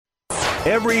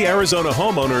every Arizona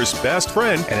homeowner's best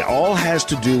friend. And it all has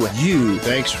to do with you.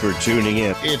 Thanks for tuning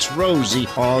in. It's Rosie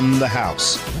on the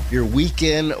House, your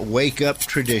weekend wake-up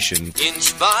tradition.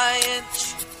 Inch by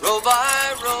inch, row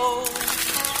by row,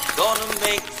 gonna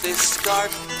make this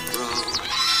garden grow.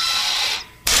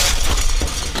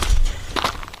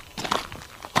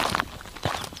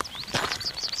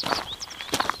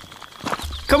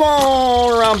 Come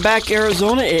on around back,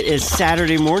 Arizona. It is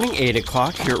Saturday morning, 8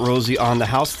 o'clock here at Rosie on the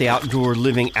House, the Outdoor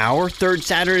Living Hour, third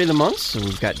Saturday of the month. So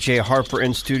we've got Jay Harper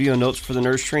in studio, notes for the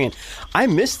nursery. And I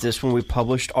missed this when we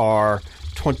published our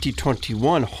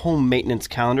 2021 home maintenance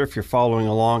calendar. If you're following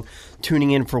along,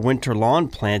 tuning in for winter lawn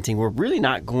planting, we're really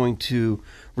not going to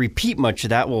repeat much of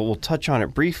that. We'll touch on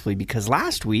it briefly because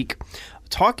last week,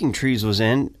 Talking Trees was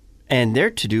in, and their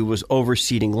to-do was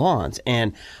overseeding lawns.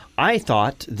 And I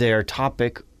thought their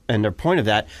topic and their point of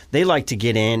that, they like to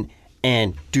get in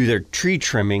and do their tree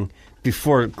trimming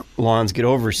before lawns get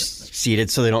overseeded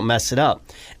so they don't mess it up.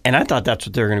 And I thought that's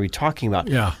what they were going to be talking about.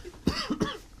 Yeah.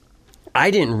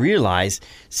 I didn't realize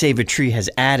Save a Tree has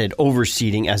added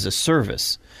overseeding as a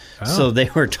service. Oh. So they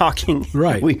were talking.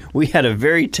 Right. We had a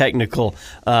very technical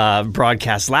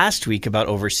broadcast last week about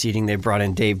overseeding. They brought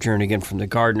in Dave Jernigan from the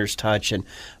Gardener's Touch. And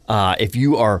if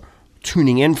you are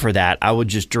tuning in for that, I would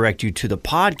just direct you to the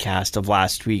podcast of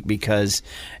last week because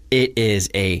it is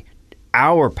a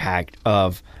hour packed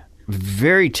of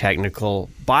very technical,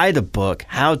 by the book,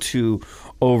 how to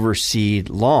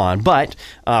overseed lawn. But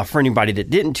for anybody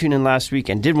that didn't tune in last week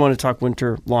and did want to talk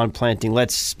winter lawn planting,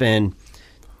 let's spend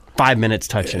 5 minutes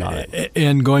touching on it.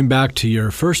 And going back to your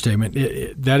first statement,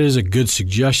 that is a good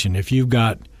suggestion. If you've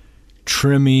got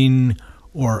trimming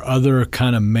or other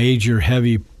kind of major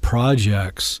heavy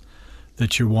projects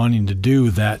that you're wanting to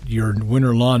do, that your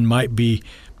winter lawn might be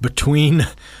between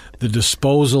the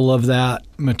disposal of that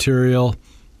material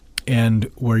and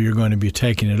where you're going to be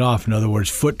taking it off. In other words,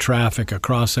 foot traffic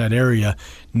across that area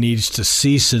needs to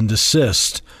cease and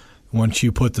desist once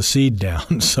you put the seed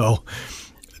down. So,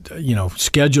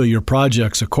 schedule your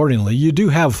projects accordingly. You do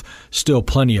have still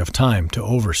plenty of time to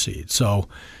overseed. So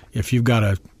if you've got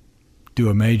to do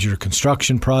a major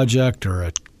construction project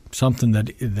or something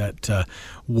that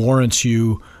warrants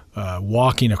you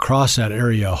walking across that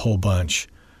area a whole bunch,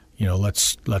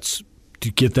 let's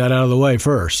get that out of the way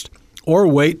first, or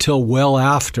wait till well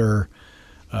after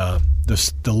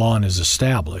the lawn is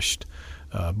established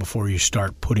before you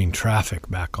start putting traffic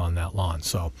back on that lawn.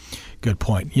 So, good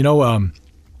point.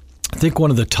 I think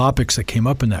one of the topics that came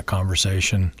up in that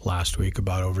conversation last week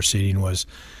about overseeding was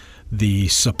the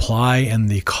supply and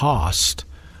the cost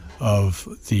of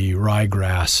the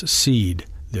ryegrass seed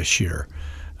this year.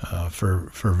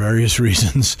 For various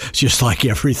reasons, just like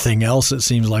everything else it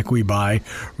seems like we buy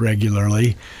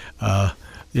regularly.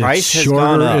 Price has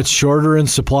gone up. It's shorter in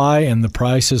supply and the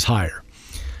price is higher.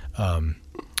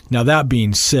 Now that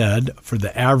being said, for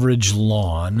the average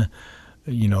lawn,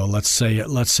 let's say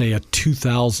a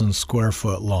 2,000 square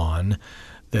foot lawn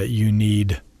that you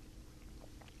need,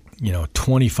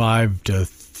 25 to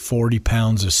 40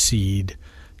 pounds of seed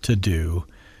to do,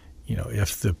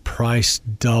 if the price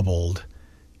doubled,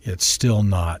 it's still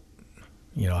not,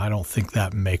 I don't think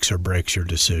that makes or breaks your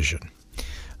decision.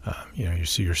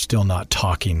 So you're still not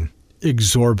talking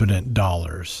exorbitant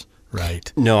dollars,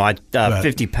 right? No,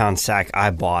 50-pound sack I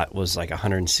bought was like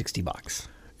 $160.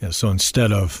 Yeah, so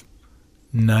instead of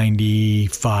 $95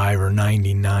 or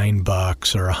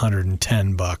 $99 or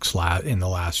 $110 in the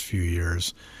last few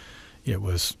years, it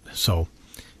was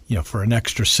for an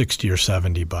extra $60 or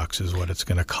 $70 is what it's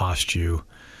going to cost you.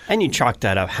 And you chalk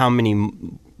that up. How many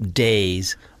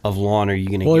days of lawn are you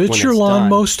going to get when it's it's your lawn done?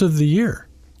 Most of the year.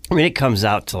 I mean, it comes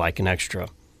out to like an extra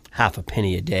half a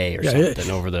penny a day or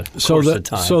something over the course of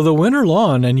time. So the winter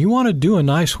lawn, and you want to do a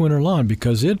nice winter lawn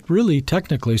because it really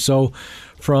technically,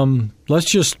 let's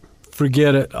just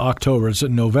forget it, October. It's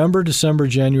November, December,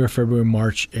 January, February,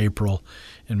 March, April,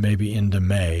 and maybe into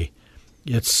May.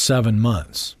 It's 7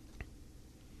 months.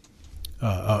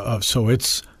 So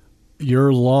it's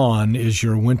your lawn is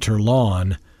your winter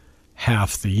lawn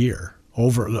half the year,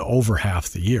 over half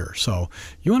the year. So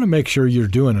you want to make sure you're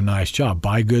doing a nice job.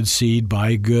 Buy good seed,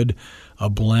 buy a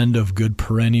blend of good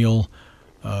perennial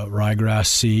ryegrass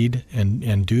seed,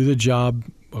 and do the job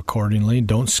accordingly.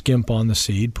 Don't skimp on the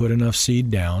seed. Put enough seed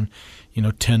down.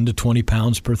 10 to 20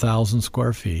 pounds per 1,000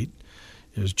 square feet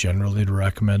is generally the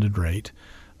recommended rate.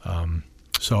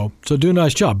 So do a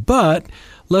nice job. But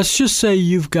let's just say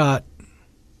you've got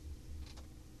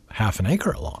half an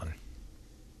acre of lawn.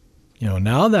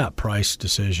 Now that price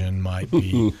decision might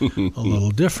be a little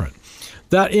different.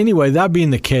 That being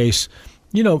the case,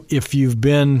 if you've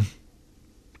been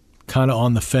kind of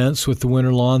on the fence with the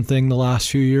winter lawn thing the last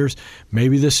few years,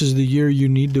 maybe this is the year you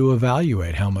need to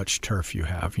evaluate how much turf you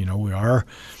have. We are,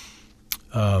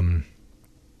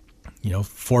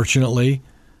 fortunately,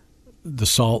 the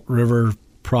Salt River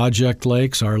Project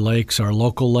lakes, our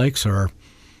local lakes are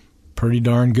pretty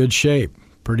darn good shape,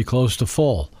 pretty close to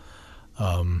full.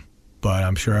 But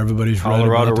I'm sure everybody's read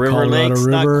about the Colorado River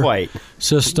not quite.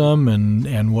 System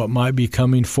and what might be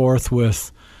coming forth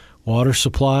with water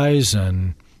supplies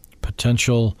and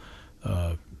potential,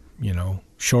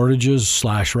 shortages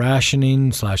 /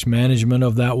 rationing / management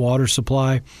of that water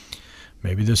supply.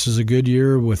 Maybe this is a good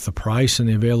year with the price and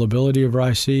the availability of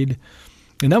rye seed.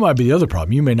 And that might be the other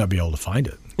problem. You may not be able to find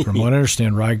it. From what I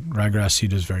understand, ryegrass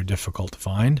seed is very difficult to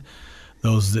find.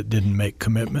 Those that didn't make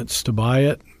commitments to buy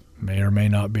it may or may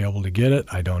not be able to get it.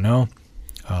 I don't know.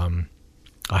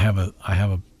 I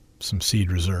have some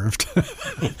seed reserved.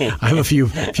 I have a few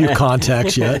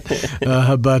contacts yet.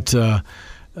 But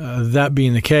that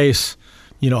being the case,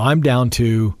 I'm down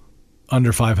to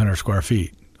under 500 square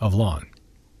feet of lawn.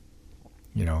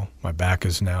 My back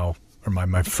is now, or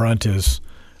my front is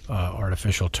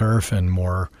artificial turf and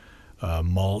more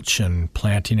mulch and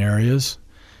planting areas.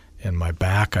 And my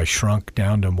back, I shrunk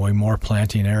down to way more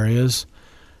planting areas.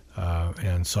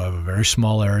 And so I have a very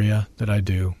small area that I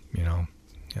do.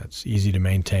 It's easy to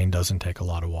maintain, doesn't take a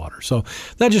lot of water. So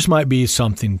that just might be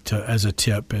something as a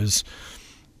tip, is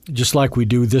just like we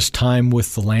do this time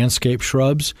with the landscape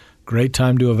shrubs, great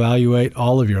time to evaluate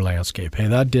all of your landscape. Hey,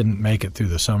 that didn't make it through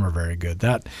the summer very good.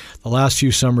 The last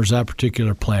few summers, that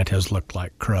particular plant has looked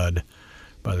like crud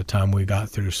by the time we got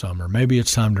through summer. Maybe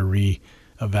it's time to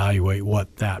reevaluate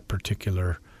what that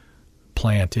particular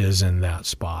plant is in that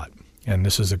spot. And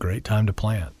this is a great time to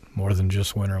plant, more than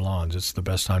just winter lawns. It's the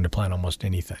best time to plant almost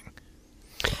anything.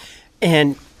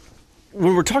 And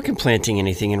when we're talking planting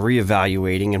anything and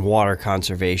reevaluating and water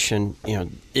conservation,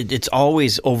 it's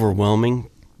always overwhelming,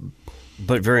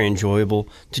 but very enjoyable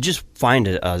to just find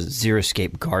a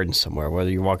xeriscape garden somewhere,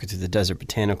 whether you're walking through the Desert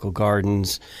Botanical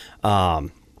Gardens.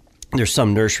 There's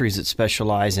some nurseries that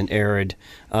specialize in arid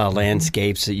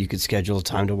landscapes that you could schedule a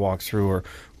time to walk through, or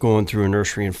going through a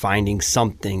nursery and finding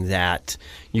something that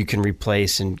you can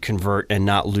replace and convert and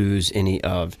not lose any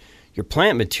of your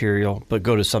plant material, but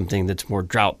go to something that's more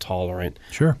drought tolerant.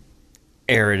 Sure.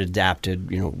 Arid adapted,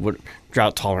 what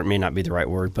drought tolerant may not be the right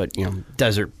word, but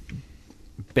desert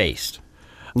based,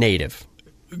 native.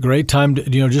 Great time to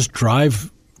just drive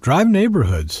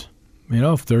neighborhoods.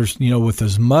 If there's with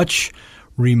as much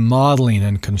remodeling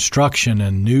and construction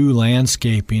and new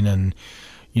landscaping and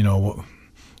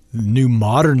new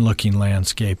modern looking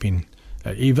landscaping.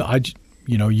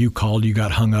 You called, you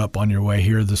got hung up on your way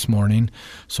here this morning.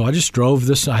 So I just drove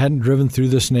this. I hadn't driven through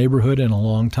this neighborhood in a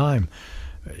long time.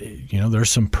 There's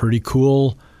some pretty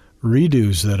cool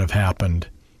redos that have happened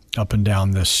up and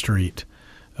down this street.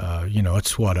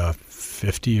 It's what, a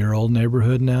 50-year-old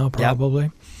neighborhood now,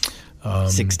 probably. Yep.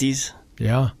 60s.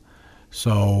 Yeah.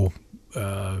 So,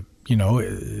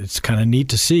 it's kind of neat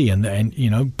to see.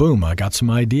 And boom, I got some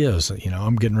ideas.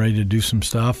 I'm getting ready to do some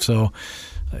stuff. So,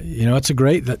 it's a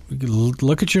great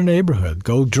look at your neighborhood.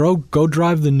 Go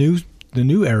drive the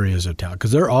new areas of town,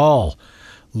 because they're all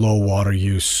low water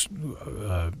use,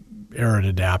 arid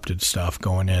adapted stuff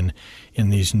going in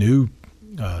these new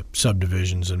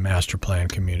subdivisions and master plan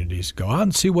communities. Go out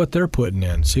and see what they're putting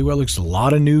in. See what looks a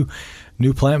lot of new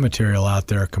plant material out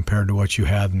there compared to what you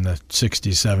had in the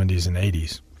 60s, 70s, and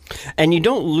 80s. And you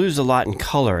don't lose a lot in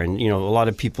color. And a lot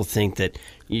of people think that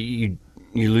you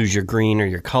lose your green or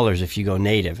your colors if you go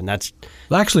native, and that's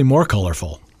actually more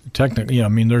colorful. Technically,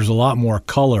 there's a lot more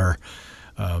color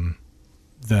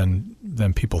than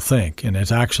people think, and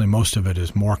it's actually, most of it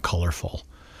is more colorful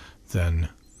than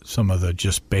some of the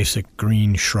just basic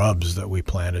green shrubs that we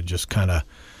planted. Just kind of,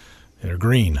 they're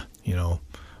green,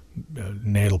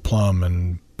 natal plum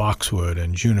and boxwood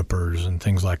and junipers and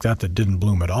things like that didn't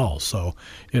bloom at all. So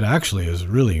it actually is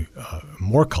really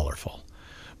more colorful.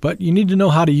 But you need to know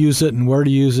how to use it and where to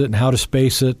use it and how to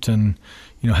space it and,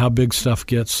 how big stuff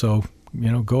gets. So,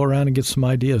 go around and get some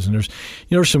ideas. And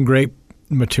there's some great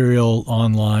material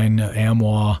online.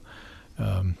 AMWA,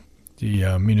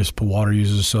 the Municipal Water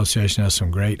Users Association, has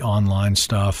some great online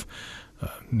stuff.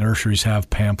 Nurseries have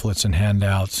pamphlets and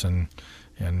handouts and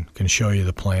can show you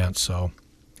the plants. So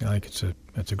I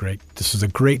think this is a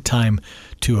great time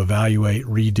to evaluate,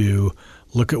 redo,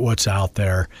 look at what's out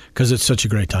there, because it's such a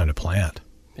great time to plant.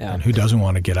 Yeah. And who doesn't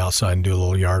want to get outside and do a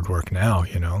little yard work now,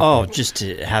 Oh, just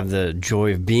to have the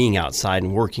joy of being outside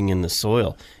and working in the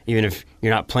soil, even if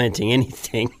you're not planting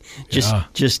anything,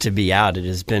 just to be out. It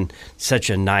has been such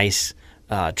a nice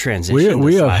transition.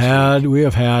 We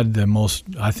have had the most,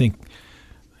 I think,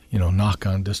 knock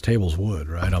on this table's wood,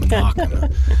 right? I'm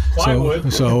knocking.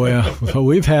 So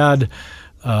we've had,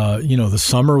 the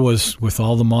summer was with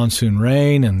all the monsoon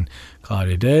rain and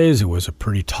cloudy days. It was a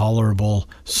pretty tolerable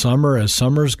summer as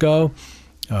summers go.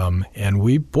 And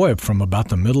from about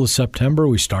the middle of September,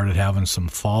 we started having some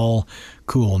fall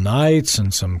cool nights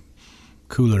and some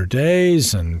cooler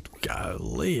days. And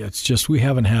golly, it's just we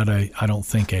haven't had I don't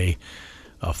think a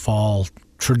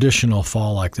traditional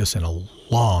fall like this in a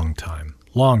long time.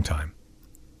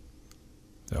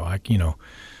 So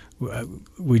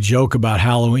we joke about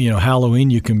Halloween. Halloween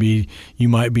you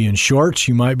might be in shorts,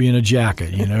 you might be in a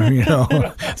jacket.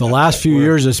 The last few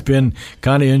years it's been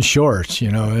kind of in shorts.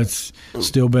 It's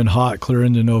still been hot clear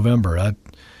into November. That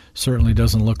certainly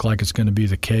doesn't look like it's going to be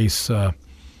the case.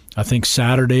 I think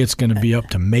Saturday it's going to be up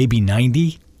to maybe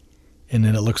 90, and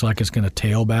then it looks like it's going to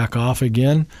tail back off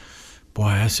again.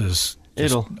 Boy, this is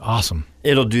awesome.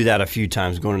 It'll do that a few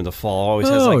times going into the fall. Always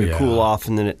has a cool off,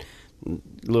 and then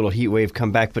little heat wave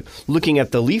come back. But looking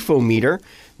at the leafometer,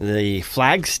 the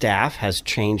Flagstaff has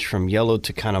changed from yellow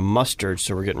to kind of mustard,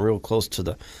 so we're getting real close to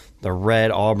the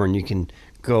red Auburn. You can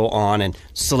go on and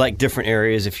select different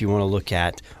areas if you want to look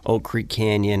at. Oak Creek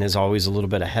Canyon is always a little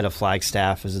bit ahead of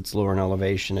Flagstaff as it's lower in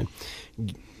elevation, and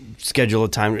schedule a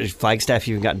time. Flagstaff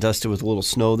even got dusted with a little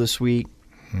snow this week.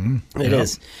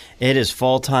 It is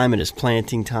fall time. It is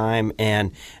planting time,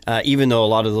 and even though a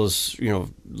lot of those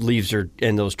leaves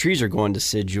and those trees are going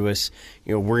deciduous,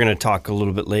 we're going to talk a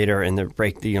little bit later in the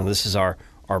break. This is our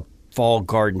fall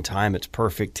garden time. It's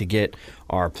perfect to get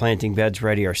our planting beds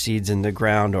ready, our seeds in the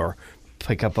ground, or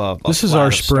pick up a. This is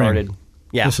our spring.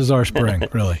 Yeah, this is our spring,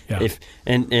 really. Yeah.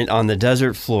 And on the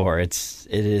desert floor, it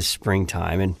is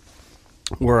springtime, and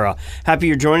we're happy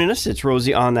you're joining us. It's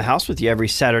Rosie on the House with you every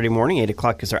Saturday morning. 8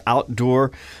 o'clock is our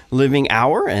outdoor living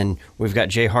hour, and we've got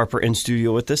Jay Harper in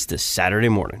studio with us this Saturday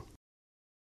morning.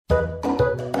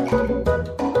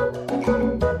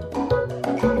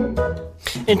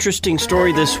 Interesting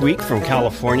story this week from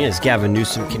California as Gavin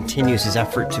Newsom continues his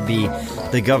effort to be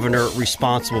the governor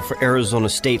responsible for Arizona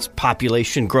State's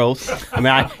population growth.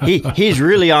 I mean, he's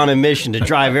really on a mission to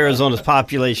drive Arizona's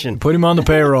population. Put him on the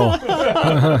payroll.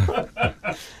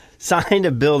 Signed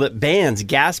a bill that bans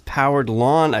gas-powered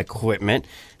lawn equipment,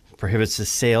 prohibits the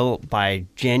sale by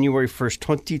January 1st,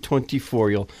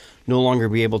 2024. You'll no longer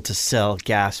be able to sell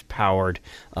gas-powered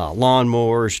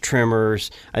lawnmowers, trimmers.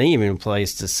 I think even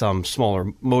applies to some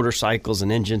smaller motorcycles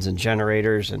and engines and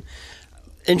generators. And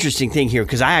interesting thing here,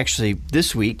 because I actually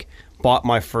this week bought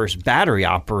my first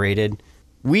battery-operated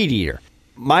weed eater.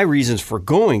 My reasons for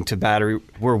going to battery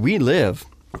where we live,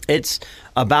 it's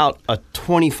about a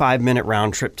 25-minute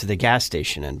round trip to the gas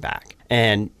station and back.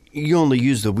 And you only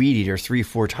use the weed eater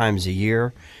 3-4 times a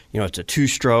year. It's a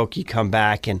 2-stroke. You come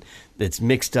back and it's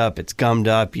mixed up, it's gummed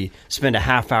up. You spend a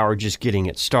half hour just getting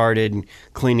it started and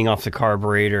cleaning off the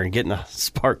carburetor and getting the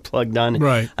spark plug done.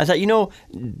 Right. I thought,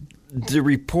 the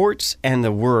reports and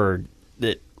the word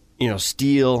that,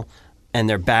 Steel and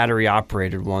their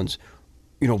battery-operated ones,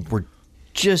 were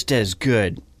just as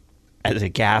good as a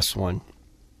gas one.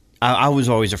 I was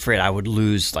always afraid I would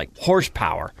lose,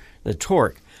 horsepower, the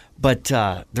torque. But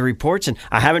the reports, and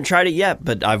I haven't tried it yet,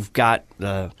 but I've got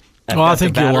the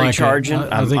battery charging.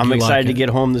 I'm excited to get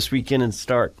home this weekend and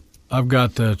start. I've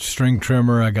got the string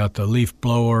trimmer, I got the leaf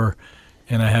blower,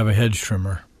 and I have a hedge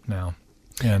trimmer now.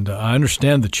 And I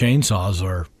understand the chainsaws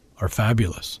are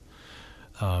fabulous.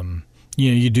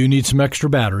 You do need some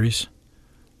extra batteries,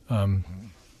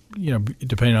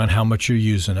 depending on how much you're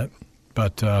using it.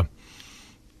 But I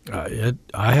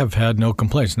have had no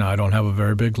complaints. Now, I don't have a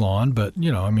very big lawn, but,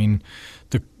 the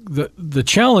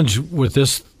challenge with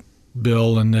this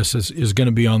bill and this is going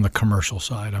to be on the commercial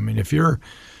side. I mean, if you're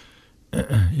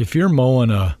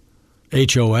mowing a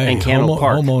HOA,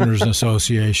 homeowners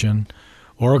association,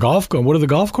 or a golf course, what are the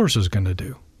golf courses going to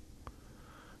do?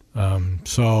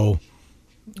 So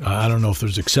I don't know if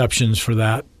there's exceptions for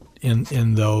that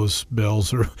in those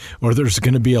bills, or there's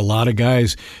going to be a lot of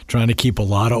guys trying to keep a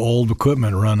lot of old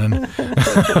equipment running.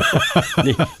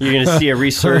 You're going to see a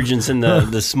resurgence in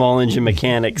the small engine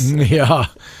mechanics. Yeah.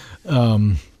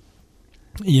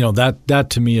 That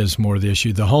to me is more the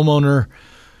issue. The homeowner,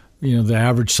 the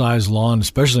average size lawn,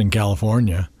 especially in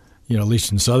California, at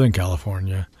least in Southern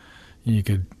California, you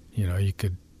could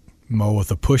mow with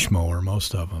a push mower,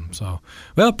 most of them. So,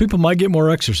 people might get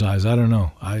more exercise. I don't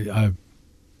know.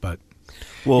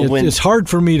 It's hard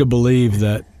for me to believe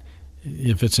that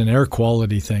if it's an air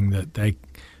quality thing that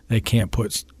they can't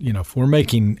put, if we're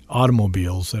making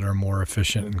automobiles that are more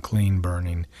efficient and clean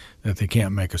burning, that they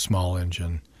can't make a small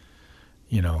engine,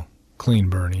 clean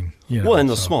burning. Well, in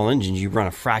those small engines, you run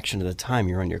a fraction of the time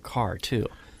you run your car, too.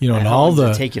 and how all long does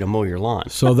the it take you to mow your lawn?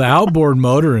 So the outboard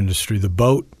motor industry, the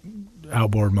boat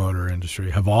outboard motor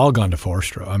industry, have all gone to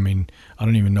 4-stroke. I mean, I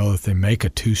don't even know if they make a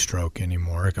 2-stroke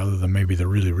anymore, other than maybe the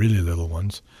really, really little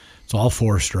ones. It's all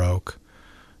 4-stroke,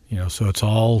 so it's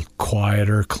all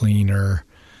quieter, cleaner.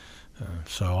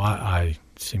 So it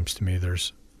seems to me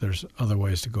there's other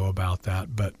ways to go about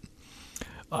that. But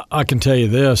I can tell you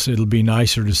this, it'll be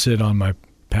nicer to sit on my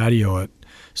patio at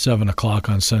 7 o'clock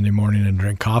on Sunday morning and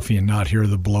drink coffee and not hear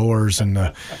the blowers and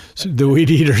the weed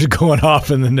eaters going off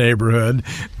in the neighborhood.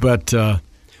 But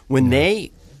when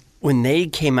they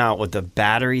came out with the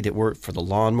battery that worked for the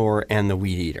lawnmower and the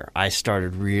weed eater, I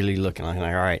started really looking like, all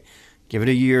right, give it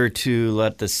a year or two,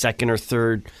 let the second or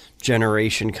third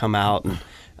generation come out, and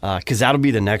because that'll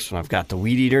be the next one. I've got the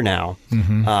weed eater now,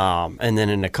 and then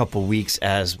in a couple weeks,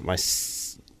 as my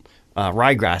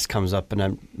ryegrass comes up and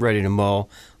I'm ready to mow,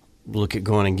 look at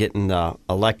going and getting the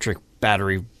electric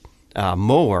battery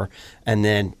mower, and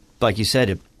then, like you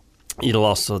said, it'll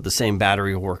also, the same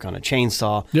battery will work on a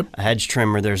chainsaw, a hedge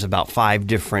trimmer. There's about 5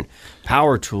 different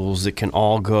power tools that can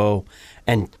all go,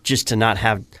 and just to not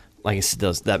have, like I said,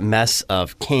 that mess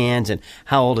of cans and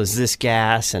how old is this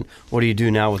gas and what do you do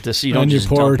now with this? So you don't just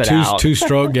dump it out. And you pour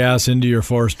 2-stroke gas into your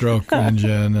 4-stroke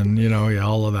engine and,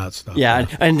 all of that stuff. Yeah,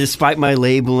 and despite my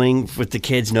labeling with the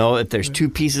kids, no, if there's 2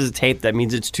 pieces of tape, that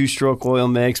means it's 2-stroke oil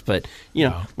mix. But,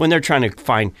 when they're trying to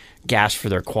find gas for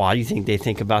their quad, you think they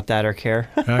think about that or care?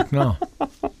 Heck no.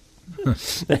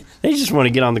 They just want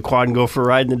to get on the quad and go for a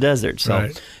ride in the desert.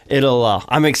 So it'll.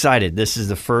 I'm excited. This is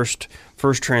the first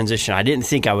transition. I didn't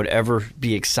think I would ever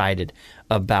be excited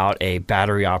about a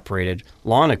battery-operated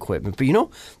lawn equipment. But,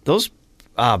 those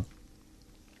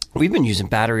we've been using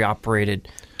battery-operated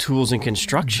tools in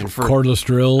construction for cordless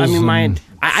drills. I mean,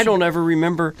 I don't ever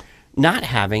remember not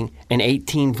having an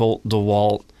 18-volt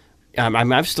DeWalt.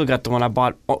 I've still got the one I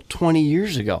bought 20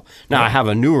 years ago. Now I have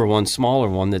a newer one, smaller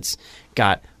one that's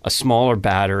got a smaller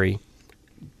battery,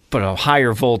 but a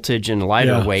higher voltage and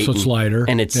lighter weight. So it's lighter.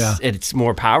 And it's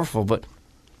more powerful. But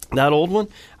that old one,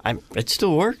 it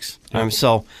still works.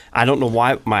 So I don't know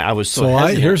why I was so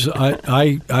hesitant.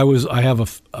 I have a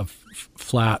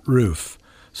flat roof.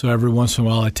 So every once in a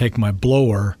while I take my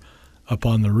blower up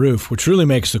on the roof, which really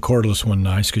makes the cordless one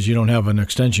nice because you don't have an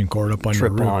extension cord up on your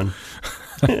roof.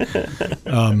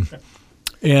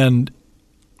 And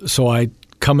so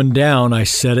coming down, I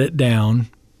set it down.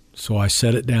 So I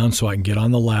set it down so I can get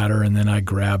on the ladder, and then I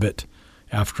grab it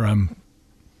after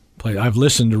I've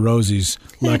listened to Rosie's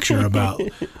lecture about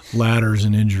ladders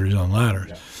and injuries on ladders.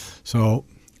 Yeah. So,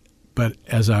 but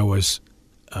as I was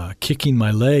kicking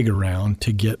my leg around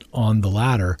to get on the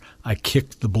ladder, I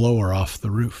kicked the blower off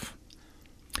the roof.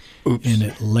 Oops. And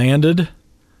it landed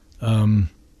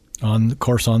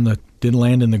didn't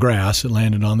land in the grass. It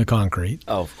landed on the concrete.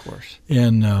 Oh, of course.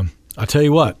 And I'll tell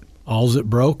you what, all it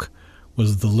broke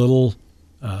was the little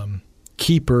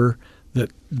keeper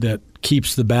that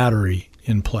keeps the battery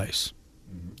in place.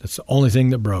 That's the only thing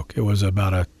that broke. It was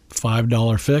about a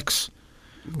 $5 fix.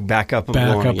 Back up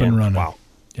and running. Wow.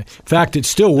 Yeah. In fact, it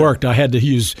still worked. I had to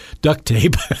use duct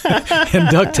tape and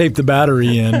duct tape the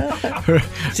battery in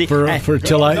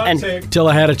till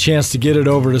I had a chance to get it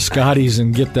over to Scotty's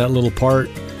and get that little part.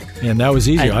 And that was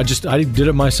easy. I did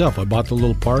it myself. I bought the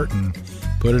little part and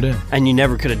put it in. And you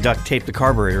never could have duct taped the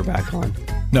carburetor back on.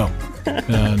 No.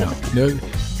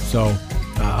 So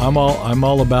I'm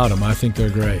all about them. I think they're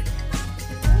great.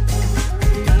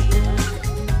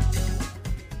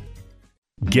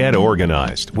 Get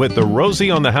organized with the Rosie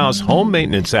on the House home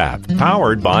maintenance app,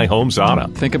 powered by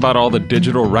HomeZada. Think about all the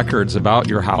digital records about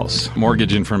your house,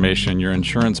 mortgage information, your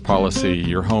insurance policy,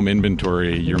 your home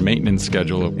inventory, your maintenance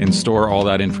schedule, and store all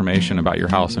that information about your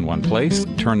house in one place.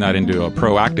 Turn that into a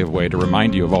proactive way to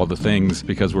remind you of all the things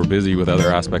because we're busy with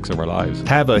other aspects of our lives.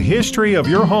 Have a history of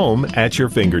your home at your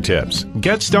fingertips.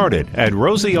 Get started at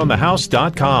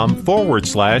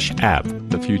rosieonthehouse.com/app.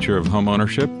 The future of home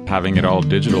ownership, having it all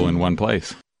digital in one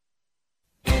place.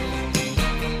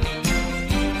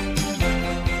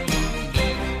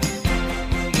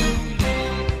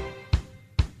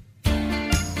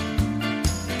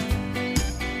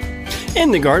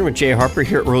 In the Garden with Jay Harper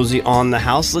here at Rosie on the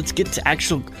House. Let's get to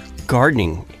actual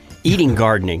gardening, eating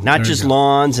gardening, not just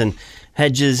lawns and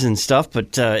hedges and stuff,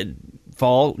 but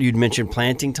fall, you'd mentioned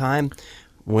planting time,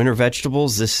 winter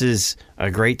vegetables. This is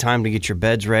a great time to get your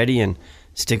beds ready and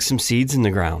stick some seeds in the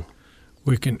ground.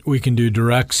 We can do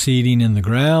direct seeding in the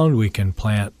ground. We can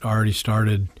plant already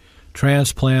started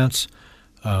transplants.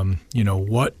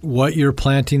 What you're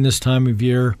planting this time of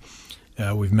year,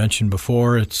 we've mentioned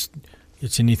before, it's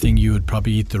anything you would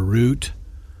probably eat the root,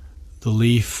 the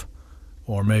leaf,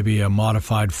 or maybe a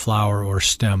modified flower or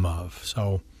stem of.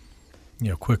 So,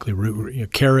 quickly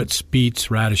root carrots,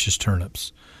 beets, radishes,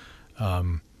 turnips,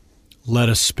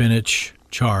 lettuce, spinach,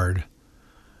 chard,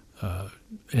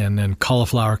 and then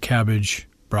cauliflower, cabbage,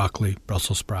 broccoli,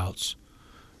 Brussels sprouts.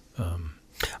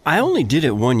 I only did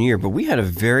it 1 year, but we had a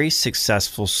very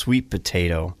successful sweet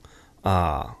potato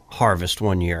harvest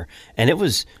 1 year, and it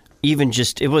wasn't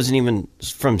even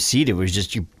from seed. It was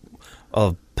just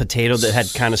a potato that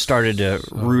had kind of started to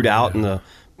root out in the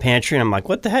pantry, and I'm like,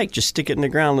 what the heck? Just stick it in the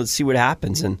ground. Let's see what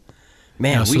happens. And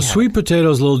man, sweet potato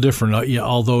is a little different.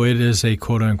 Although it is a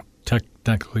quote-unquote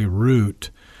technically root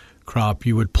crop,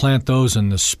 you would plant those in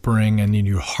the spring, and then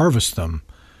you harvest them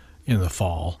in the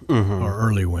fall or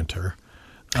early winter.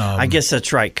 I guess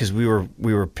that's right, because we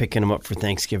were picking them up for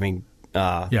Thanksgiving.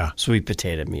 Sweet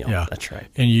potato meal. Yeah, that's right.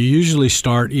 And you usually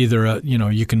start either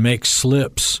you can make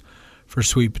slips for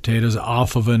sweet potatoes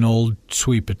off of an old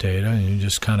sweet potato, and you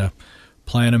just kind of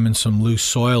plant them in some loose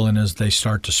soil, and as they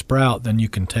start to sprout, then you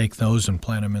can take those and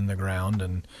plant them in the ground,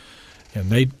 and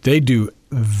they do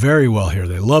very well here.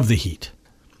 They love the heat.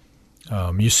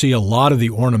 You see a lot of the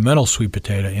ornamental sweet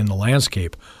potato in the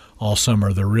landscape all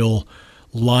summer. The real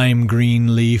lime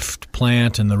green leafed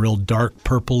plant and the real dark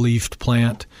purple leafed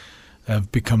plant have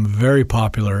become very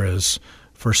popular as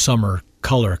for summer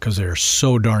color because they're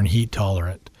so darn heat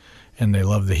tolerant and they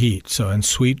love the heat. So, and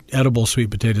edible sweet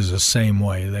potatoes the same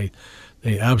way.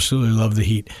 They absolutely love the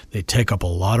heat. They take up a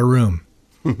lot of room.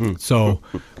 So,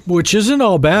 which isn't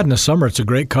all bad in the summer. It's a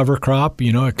great cover crop.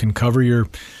 It can cover your,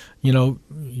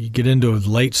 you get into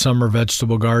late summer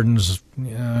vegetable gardens,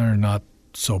 are not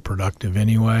so productive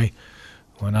anyway.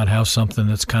 Why not have something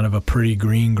that's kind of a pretty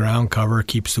green ground cover,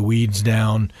 keeps the weeds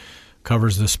down,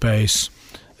 covers the space.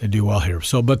 They do well here.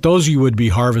 So, but those you would be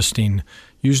harvesting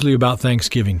usually about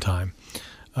Thanksgiving time.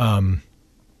 So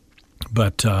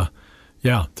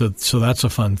that's a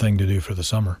fun thing to do for the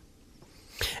summer.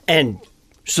 And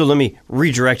so let me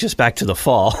redirect us back to the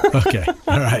fall. Okay.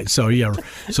 All right. So,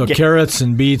 carrots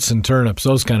and beets and turnips,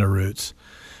 those kind of roots,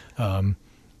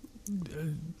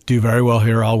 do very well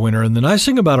here all winter. And the nice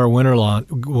thing about our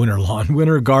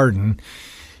winter garden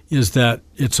is that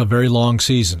it's a very long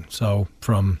season. So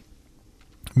from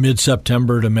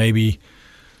mid-September to maybe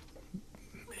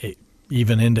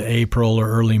even into April or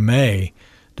early May,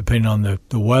 depending on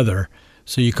the weather.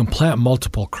 So you can plant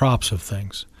multiple crops of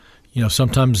things.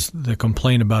 Sometimes the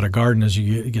complaint about a garden is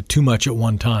you get too much at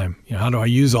one time. How do I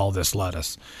use all this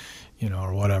lettuce,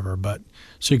 or whatever. But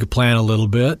so you could plant a little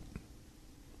bit,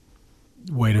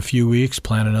 wait a few weeks,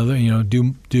 plant another,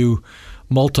 do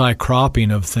multi-cropping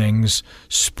of things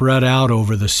spread out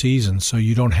over the season so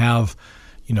you don't have,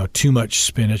 too much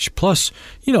spinach. Plus,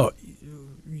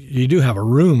 you do have a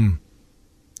room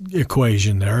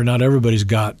equation there. Not everybody's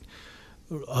got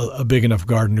a big enough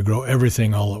garden to grow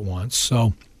everything all at once.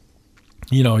 So,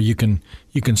 you can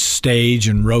stage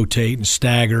and rotate and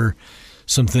stagger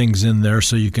some things in there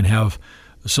so you can have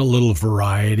a little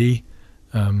variety,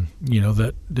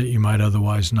 that you might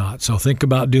otherwise not. So think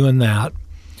about doing that.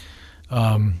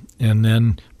 And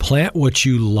then plant what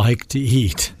you like to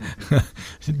eat.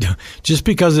 Just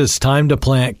because it's time to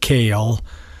plant kale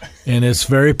and it's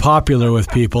very popular with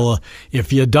people,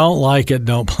 if you don't like it,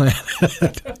 don't plant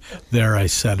it. There, I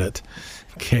said it.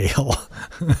 Kale.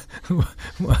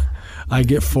 I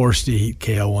get forced to eat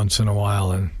kale once in a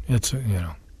while, and it's,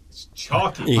 It's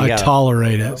chalky. I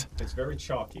tolerate it. It's very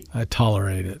chalky. I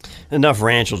tolerate it. Enough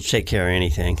ranch will take care of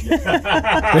anything.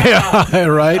 Yeah,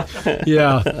 right?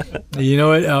 Yeah.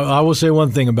 I will say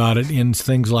one thing about it. In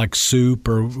things like soup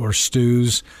or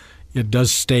stews, it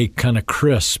does stay kind of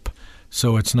crisp,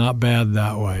 so it's not bad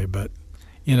that way. But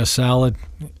in a salad,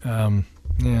 no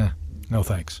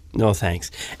thanks. No thanks.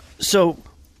 So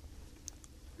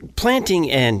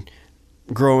planting and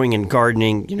growing and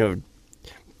gardening,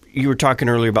 you were talking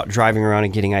earlier about driving around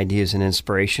and getting ideas and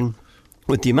inspiration.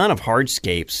 With the amount of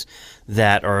hardscapes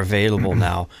that are available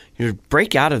now,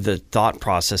 break out of the thought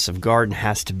process of garden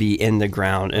has to be in the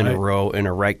ground, in a row, in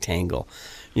a rectangle.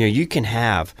 You can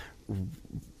have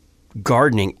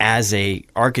gardening as a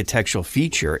architectural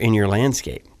feature in your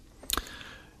landscape.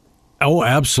 Oh,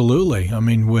 absolutely. I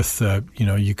mean, with,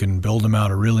 you can build them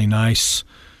out a really nice,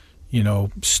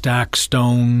 stack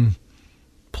stone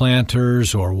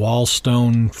planters or wall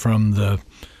stone from the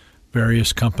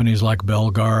various companies like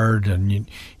Belgard. And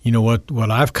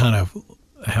what I've kind of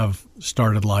have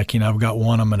started liking, I've got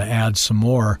one I'm going to add some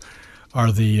more,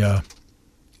 are the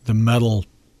metal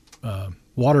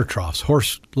water troughs,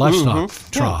 horse livestock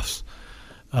troughs,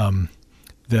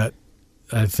 that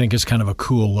I think is kind of a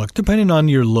cool look, depending on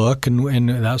your look and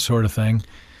that sort of thing.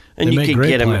 And they you make can great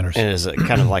get them planters. as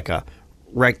kind of like a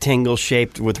rectangle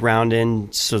shaped with round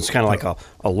ends, so it's kind of like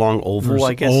a long oval, There's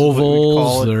I guess. is what we'd ovals,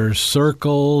 call it. there's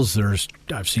circles,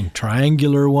 I've seen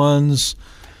triangular ones.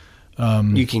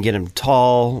 You can get them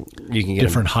tall. You can get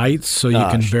Different heights, so you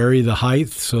can vary the height.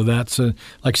 So that's like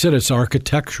I said, it's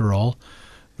architectural,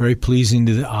 very pleasing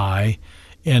to the eye.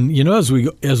 And as we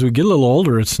get a little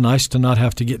older, it's nice to not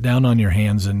have to get down on your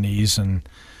hands and knees and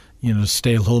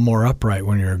stay a little more upright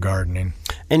when you're gardening.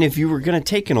 And if you were going to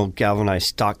take an old galvanized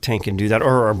stock tank and do that,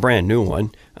 or a brand new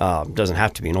one, doesn't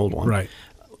have to be an old one, Right.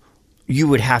 you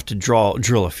would have to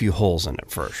drill a few holes in it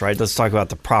first, right? Let's talk about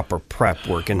the proper prep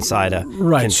work inside a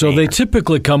Right. So container. they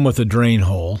typically come with a drain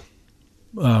hole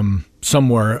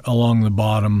somewhere along the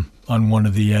bottom on one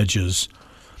of the edges,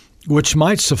 which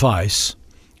might suffice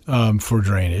for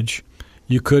drainage.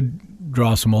 You could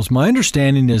draw some holes. My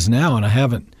understanding is now, and I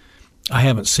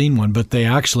haven't seen one, but they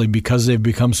actually, because they've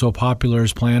become so popular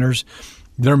as planters,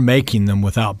 they're making them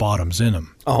without bottoms in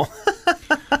them. Oh.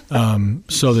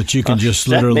 So that you can just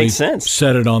That literally makes sense.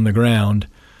 set it on the ground.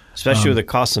 Especially with the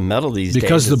cost of metal these days.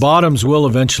 Because the it's- bottoms will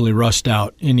eventually rust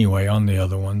out anyway on the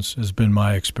other ones, has been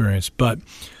my experience. But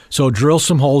so drill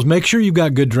some holes, make sure you've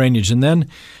got good drainage. And then,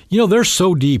 they're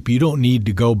so deep, you don't need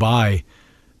to go buy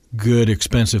good,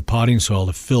 expensive potting soil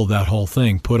to fill that whole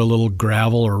thing. Put a little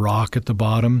gravel or rock at the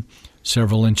bottom,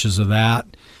 several inches of that,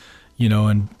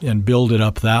 and build it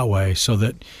up that way so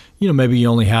that, maybe you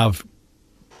only have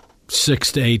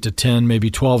 6 to 8 to 10, maybe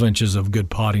 12 inches of good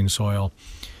potting soil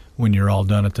when you're all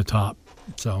done at the top.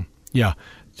 So, yeah.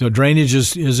 So drainage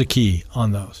is a key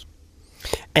on those.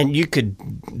 And you could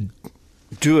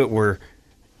do it where,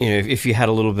 if you had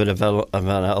a little bit of an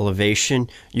elevation,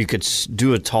 you could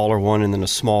do a taller one and then a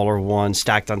smaller one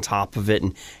stacked on top of it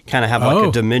and kind of have like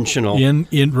a dimensional.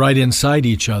 In right inside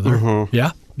each other. Mm-hmm.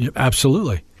 Yeah,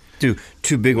 absolutely. Do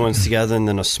two big ones together and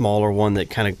then a smaller one that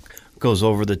kind of goes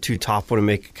over the two top one and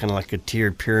make it kind of like a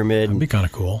tiered pyramid. That'd be kind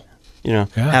of cool.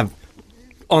 Have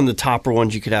on the topper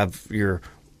ones, you could have your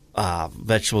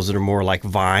vegetables that are more like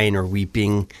vine or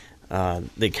weeping.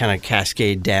 They kind of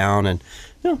cascade down, and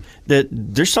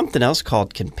there's something else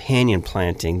called companion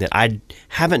planting that I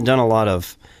haven't done a lot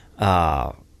of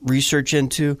research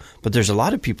into, but there's a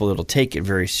lot of people that'll take it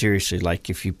very seriously. Like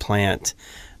if you plant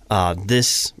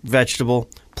this vegetable,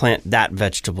 plant that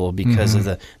vegetable because of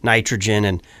the nitrogen,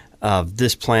 and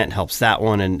this plant helps that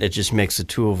one, and it just makes the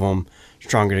two of them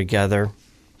stronger together.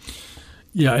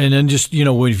 Yeah, and then just,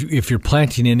 if you're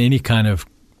planting in any kind of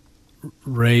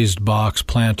raised box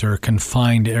planter,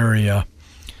 confined area,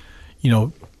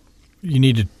 you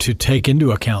need to take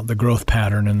into account the growth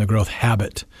pattern and the growth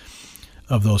habit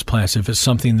of those plants. If it's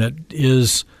something that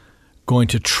is going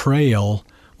to trail,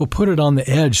 well, put it on the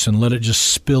edge and let it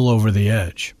just spill over the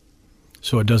edge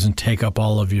so it doesn't take up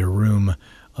all of your room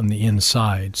on the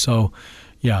inside. So,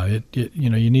 yeah,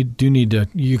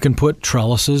 you can put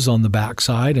trellises on the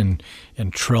backside and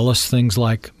trellis things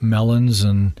like melons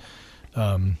and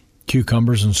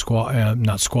cucumbers and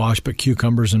not squash, but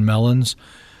cucumbers and melons,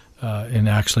 and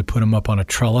actually put them up on a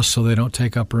trellis so they don't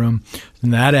take up room.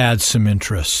 And that adds some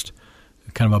interest,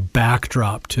 kind of a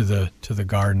backdrop to the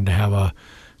garden, to have a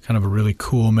kind of a really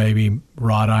cool maybe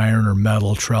wrought iron or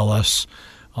metal trellis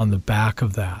on the back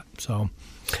of that. So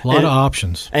a lot of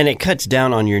options. And it cuts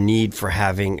down on your need for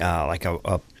having like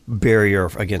a barrier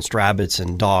against rabbits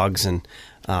and dogs. And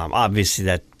obviously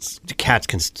the cats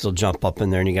can still jump up in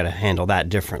there, and you got to handle that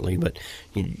differently. But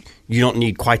you don't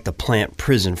need quite the plant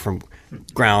prison from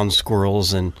ground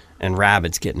squirrels and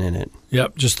rabbits getting in it.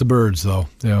 Yep, just the birds though.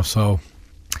 So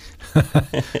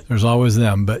there's always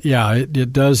them. But yeah,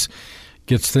 it does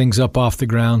gets things up off the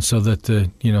ground so that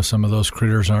some of those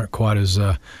critters aren't quite as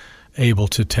able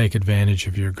to take advantage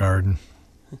of your garden.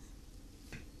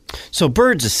 So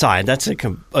birds aside, that's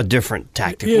a different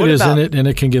tactic. It is, and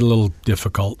it can get a little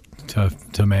difficult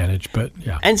to manage, but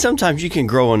yeah. And sometimes you can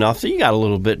grow enough that you got a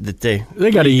little bit that they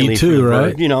got to eat too,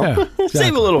 right? Yeah, exactly.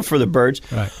 Save a little for the birds.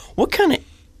 Right. What kind of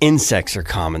insects are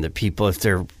common to people if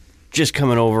they're just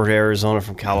coming over to Arizona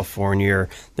from California, or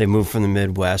they move from the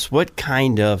Midwest? What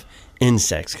kind of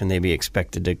insects can they be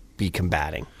expected to be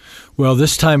combating? Well,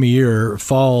 this time of year,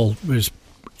 fall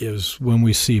is when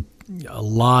we see a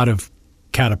lot of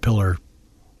caterpillar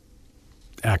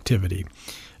activity.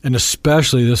 And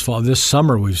especially this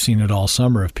summer, we've seen it all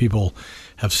summer. If people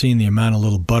have seen the amount of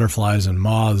little butterflies and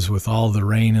moths with all the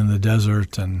rain in the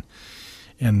desert and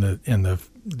the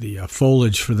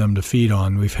foliage for them to feed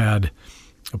on, we've had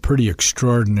a pretty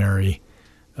extraordinary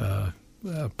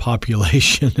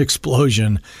population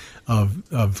explosion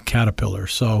of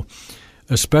caterpillars. So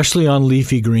especially on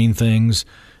leafy green things,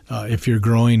 if you're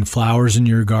growing flowers in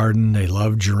your garden, they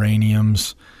love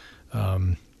geraniums.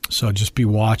 So just be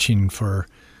watching for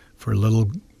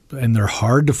little, and they're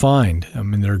hard to find. I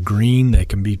mean, they're green. They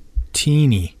can be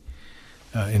teeny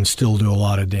and still do a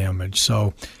lot of damage.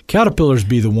 So caterpillars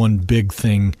be the one big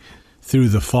thing through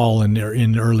the fall and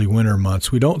in early winter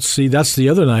months. We don't see. That's the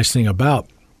other nice thing about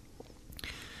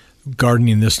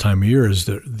gardening this time of year is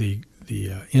that the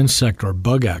insect or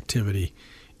bug activity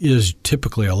is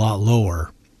typically a lot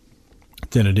lower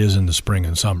than it is in the spring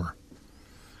and summer.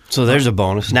 So there's a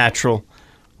bonus, natural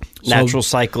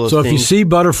cycle of so things. If you see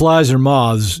butterflies or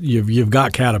moths, you've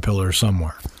got caterpillars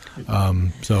somewhere.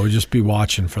 So just be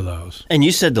watching for those. And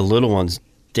you said the little ones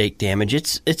take damage.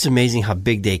 It's amazing how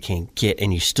big they can get,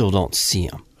 and you still don't see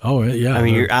them. Oh yeah, I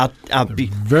mean you're out.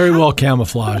 Very well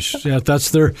camouflaged. Yeah, that's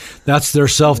their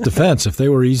self-defense. If they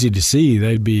were easy to see,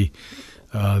 they'd be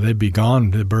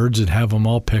gone. The birds would have them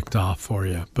all picked off for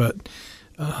you. But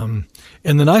and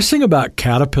the nice thing about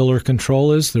caterpillar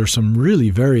control is there's some really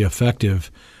very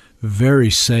effective, very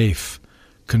safe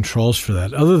controls for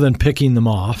that. Other than picking them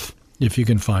off, if you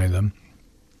can find them,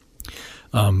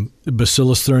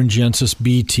 Bacillus thuringiensis,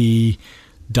 BT,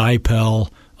 Dipel.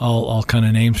 All kind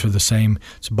of names for the same.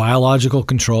 It's biological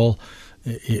control.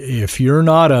 If you're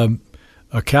not a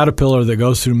caterpillar that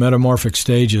goes through metamorphic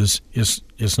stages,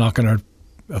 it's not going to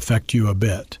affect you a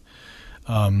bit.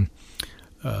 And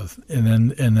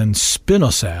then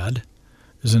spinosad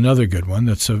is another good one.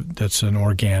 That's an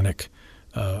organic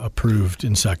approved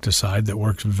insecticide that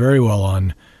works very well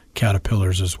on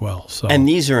caterpillars as well. So, and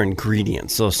these are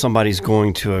ingredients. So if somebody's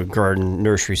going to a garden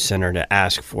nursery center to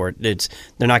ask for it,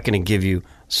 they're not going to give you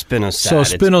spinosad. So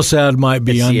spinosad might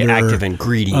be under the active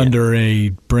ingredient under a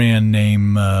brand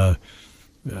name, from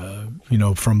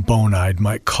Bonide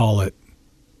might call it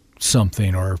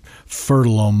something, or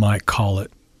Fertilome might call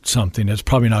it something. It's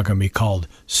probably not going to be called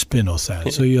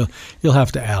spinosad. So you'll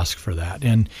have to ask for that.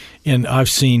 And I've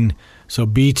seen. So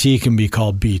BT can be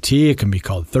called BT, it can be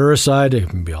called Thuricide, it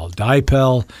can be called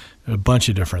Dipel, a bunch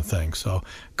of different things. So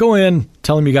go in,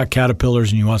 tell them you got caterpillars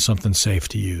and you want something safe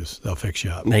to use. They'll fix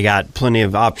you up. They got plenty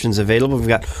of options available. We've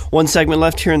got one segment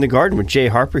left here in the garden with Jay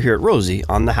Harper here at Rosie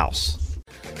on the House.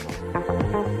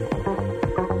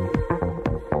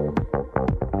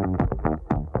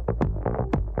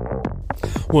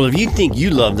 Well, if you think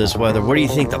you love this weather, what do you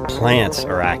think the plants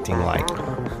are acting like?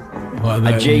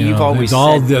 Well, Jay, you've always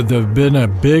said there's been a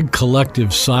big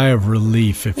collective sigh of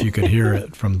relief if you could hear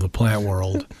it from the plant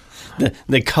world.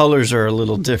 The colors are a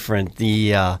little different.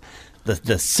 The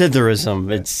sitherism,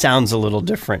 it sounds a little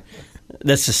different.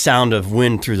 That's the sound of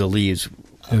wind through the leaves.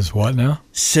 Is what now?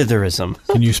 Sitherism.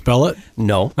 Can you spell it?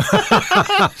 No.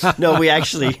 No, we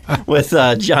actually, with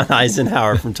John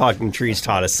Eisenhower from Talking Trees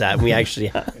taught us that. We actually...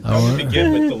 Does it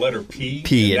begin with the letter P?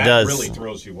 P, and it does. That really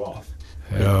throws you off.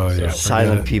 Oh, yeah.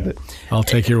 Silent P, but I'll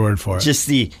take your word for it. Just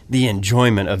the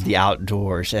enjoyment of the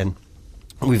outdoors. And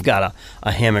we've got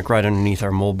a hammock right underneath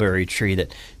our mulberry tree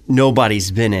that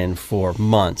nobody's been in for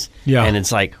months. Yeah. And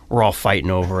it's like we're all fighting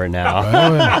over it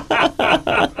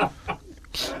now.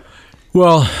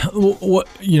 Well,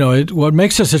 what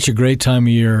makes it such a great time of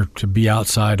year to be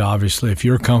outside, obviously, if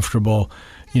you're comfortable,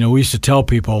 we used to tell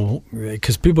people,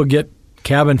 because people get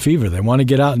cabin fever, they want to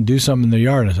get out and do something in their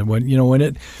yard. I said,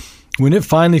 when it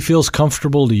finally feels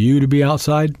comfortable to you to be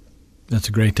outside, that's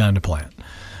a great time to plant.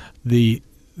 The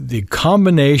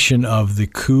combination of the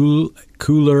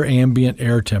cooler ambient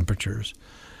air temperatures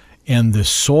and the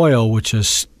soil, which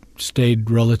has stayed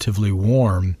relatively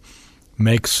warm,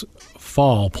 makes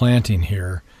fall planting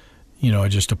here,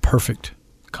 just a perfect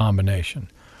combination.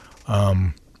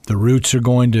 The roots are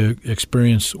going to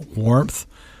experience warmth,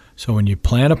 so when you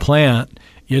plant a plant,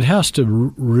 it has to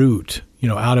root,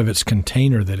 out of its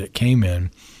container that it came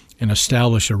in and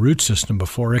establish a root system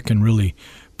before it can really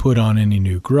put on any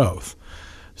new growth.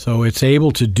 So it's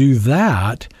able to do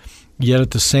that, yet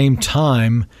at the same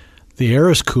time, the air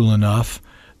is cool enough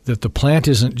that the plant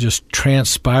isn't just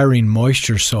transpiring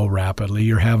moisture so rapidly.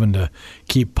 You're having to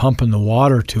keep pumping the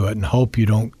water to it and hope you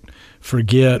don't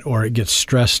forget or it gets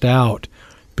stressed out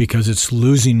because it's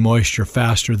losing moisture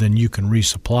faster than you can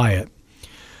resupply it.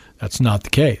 That's not the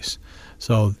case.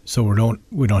 So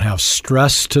we don't have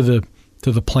stress to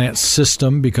the plant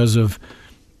system because of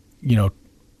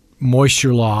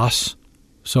moisture loss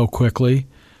so quickly.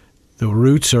 The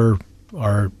roots are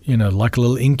like a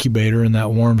little incubator in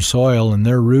that warm soil, and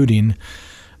they're rooting,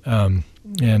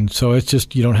 and so it's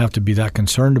just you don't have to be that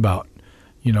concerned about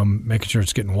making sure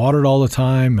it's getting watered all the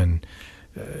time. And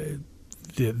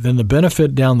then the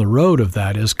benefit down the road of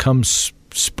that is come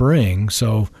spring,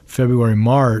 so February,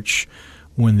 March,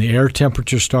 when the air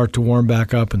temperatures start to warm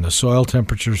back up and the soil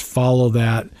temperatures follow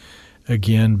that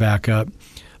again back up,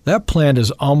 that plant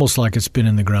is almost like it's been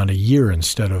in the ground a year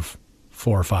instead of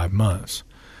 4 or 5 months.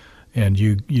 And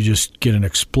you just get an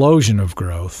explosion of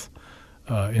growth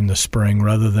in the spring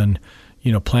rather than,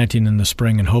 planting in the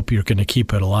spring and hope you're going to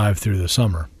keep it alive through the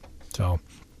summer. So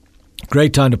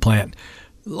great time to plant.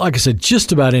 Like I said,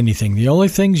 just about anything. The only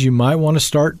things you might want to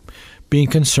start being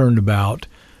concerned about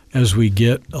as we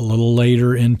get a little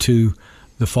later into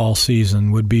the fall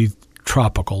season would be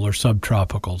tropical or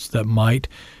subtropicals that might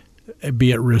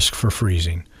be at risk for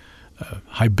freezing.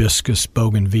 Hibiscus,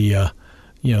 bougainvillea,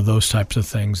 those types of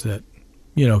things that,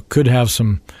 could have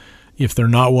some, if they're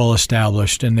not well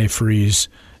established and they freeze,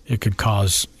 it could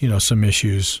cause, some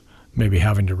issues, maybe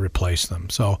having to replace them.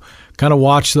 So kind of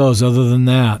watch those. Other than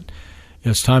that,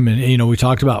 it's time. And, we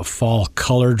talked about fall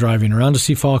color, driving around to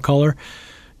see fall color.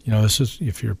 This is,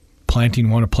 if you're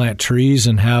want to plant trees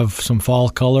and have some fall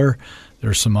color,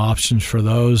 there's some options for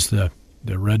those. The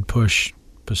red push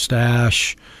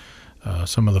pistache,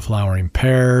 some of the flowering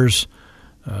pears,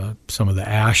 some of the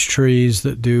ash trees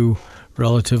that do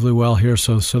relatively well here.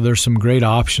 So there's some great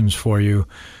options for you.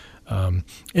 And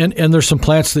there's some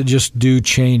plants that just do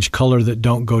change color that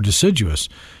don't go deciduous.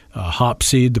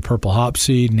 Hopseed, the purple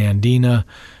hopseed, nandina,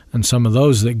 and some of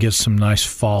those that get some nice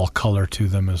fall color to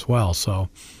them as well. So,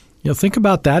 think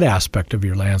about that aspect of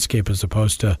your landscape as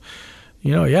opposed to,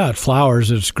 it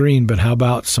flowers, it's green, but how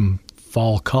about some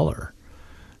fall color?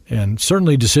 And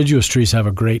certainly deciduous trees have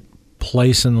a great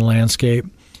place in the landscape.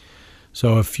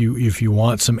 So if you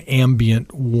want some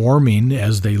ambient warming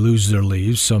as they lose their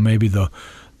leaves, so maybe the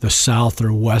south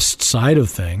or west side of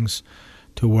things,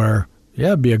 to where,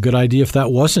 it'd be a good idea if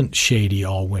that wasn't shady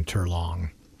all winter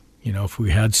long. If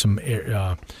we had some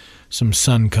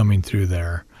sun coming through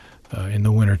there in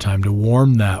the wintertime to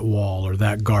warm that wall or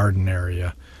that garden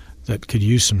area that could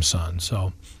use some sun.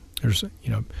 So there's,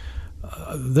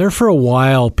 there for a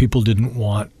while, people didn't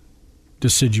want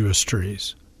deciduous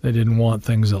trees. They didn't want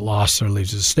things that lost their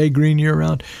leaves. To stay green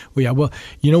year-round? Well, yeah, well,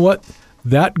 you know what?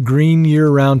 That green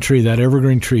year-round tree, that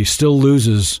evergreen tree, still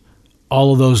loses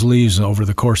all of those leaves over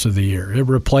the course of the year. It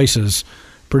replaces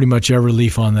pretty much every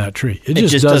leaf on that tree. It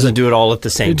just doesn't do it all at the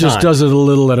same time. It just does it a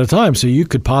little at a time. So you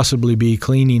could possibly be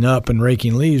cleaning up and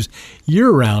raking leaves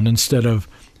year-round instead of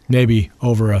maybe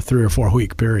over a 3 or 4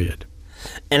 week period.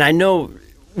 And I know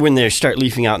when they start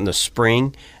leafing out in the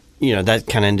spring, that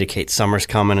kind of indicates summer's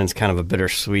coming, and it's kind of a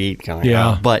bittersweet kind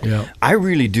of. But I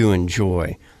really do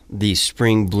enjoy the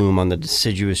spring bloom on the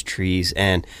deciduous trees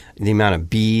and the amount of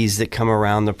bees that come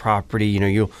around the property.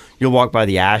 You'll walk by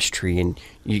the ash tree and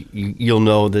you'll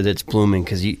know that it's blooming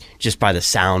because just by the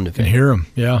sound of it. You can hear them.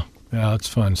 Yeah, it's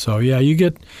fun. So you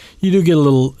do get a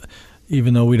little,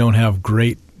 even though we don't have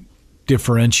great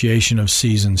differentiation of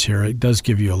seasons here, it does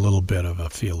give you a little bit of a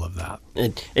feel of that.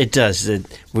 It does.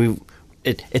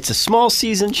 It's a small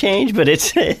season change, but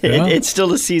it's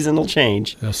still a seasonal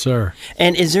change. Yes, sir.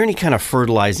 And is there any kind of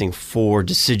fertilizing for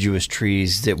deciduous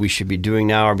trees that we should be doing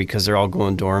now, or because they're all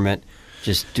going dormant,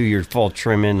 just do your fall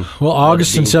trimming? Well,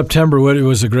 August and September, it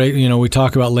was a great, we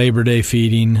talk about Labor Day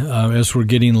feeding as we're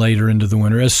getting later into the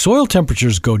winter. As soil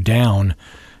temperatures go down,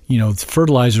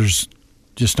 fertilizers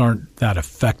just aren't that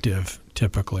effective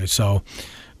typically. So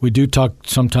we do talk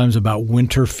sometimes about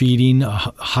winter feeding, a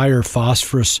higher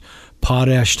phosphorus,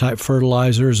 potash type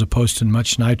fertilizer as opposed to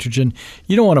much nitrogen.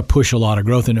 You don't want to push a lot of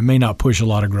growth, and it may not push a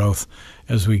lot of growth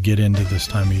as we get into this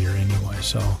time of year anyway.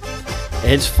 So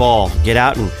it's fall. Get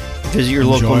out and visit your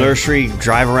local nursery,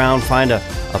 drive around, find a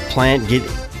plant, get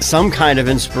some kind of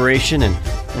inspiration, and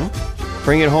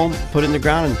bring it home, put it in the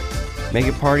ground, and make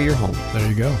it part of your home. There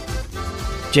you go.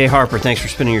 Jay Harper, thanks for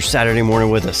spending your Saturday morning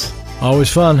with us.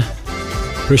 Always fun.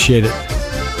 Appreciate it.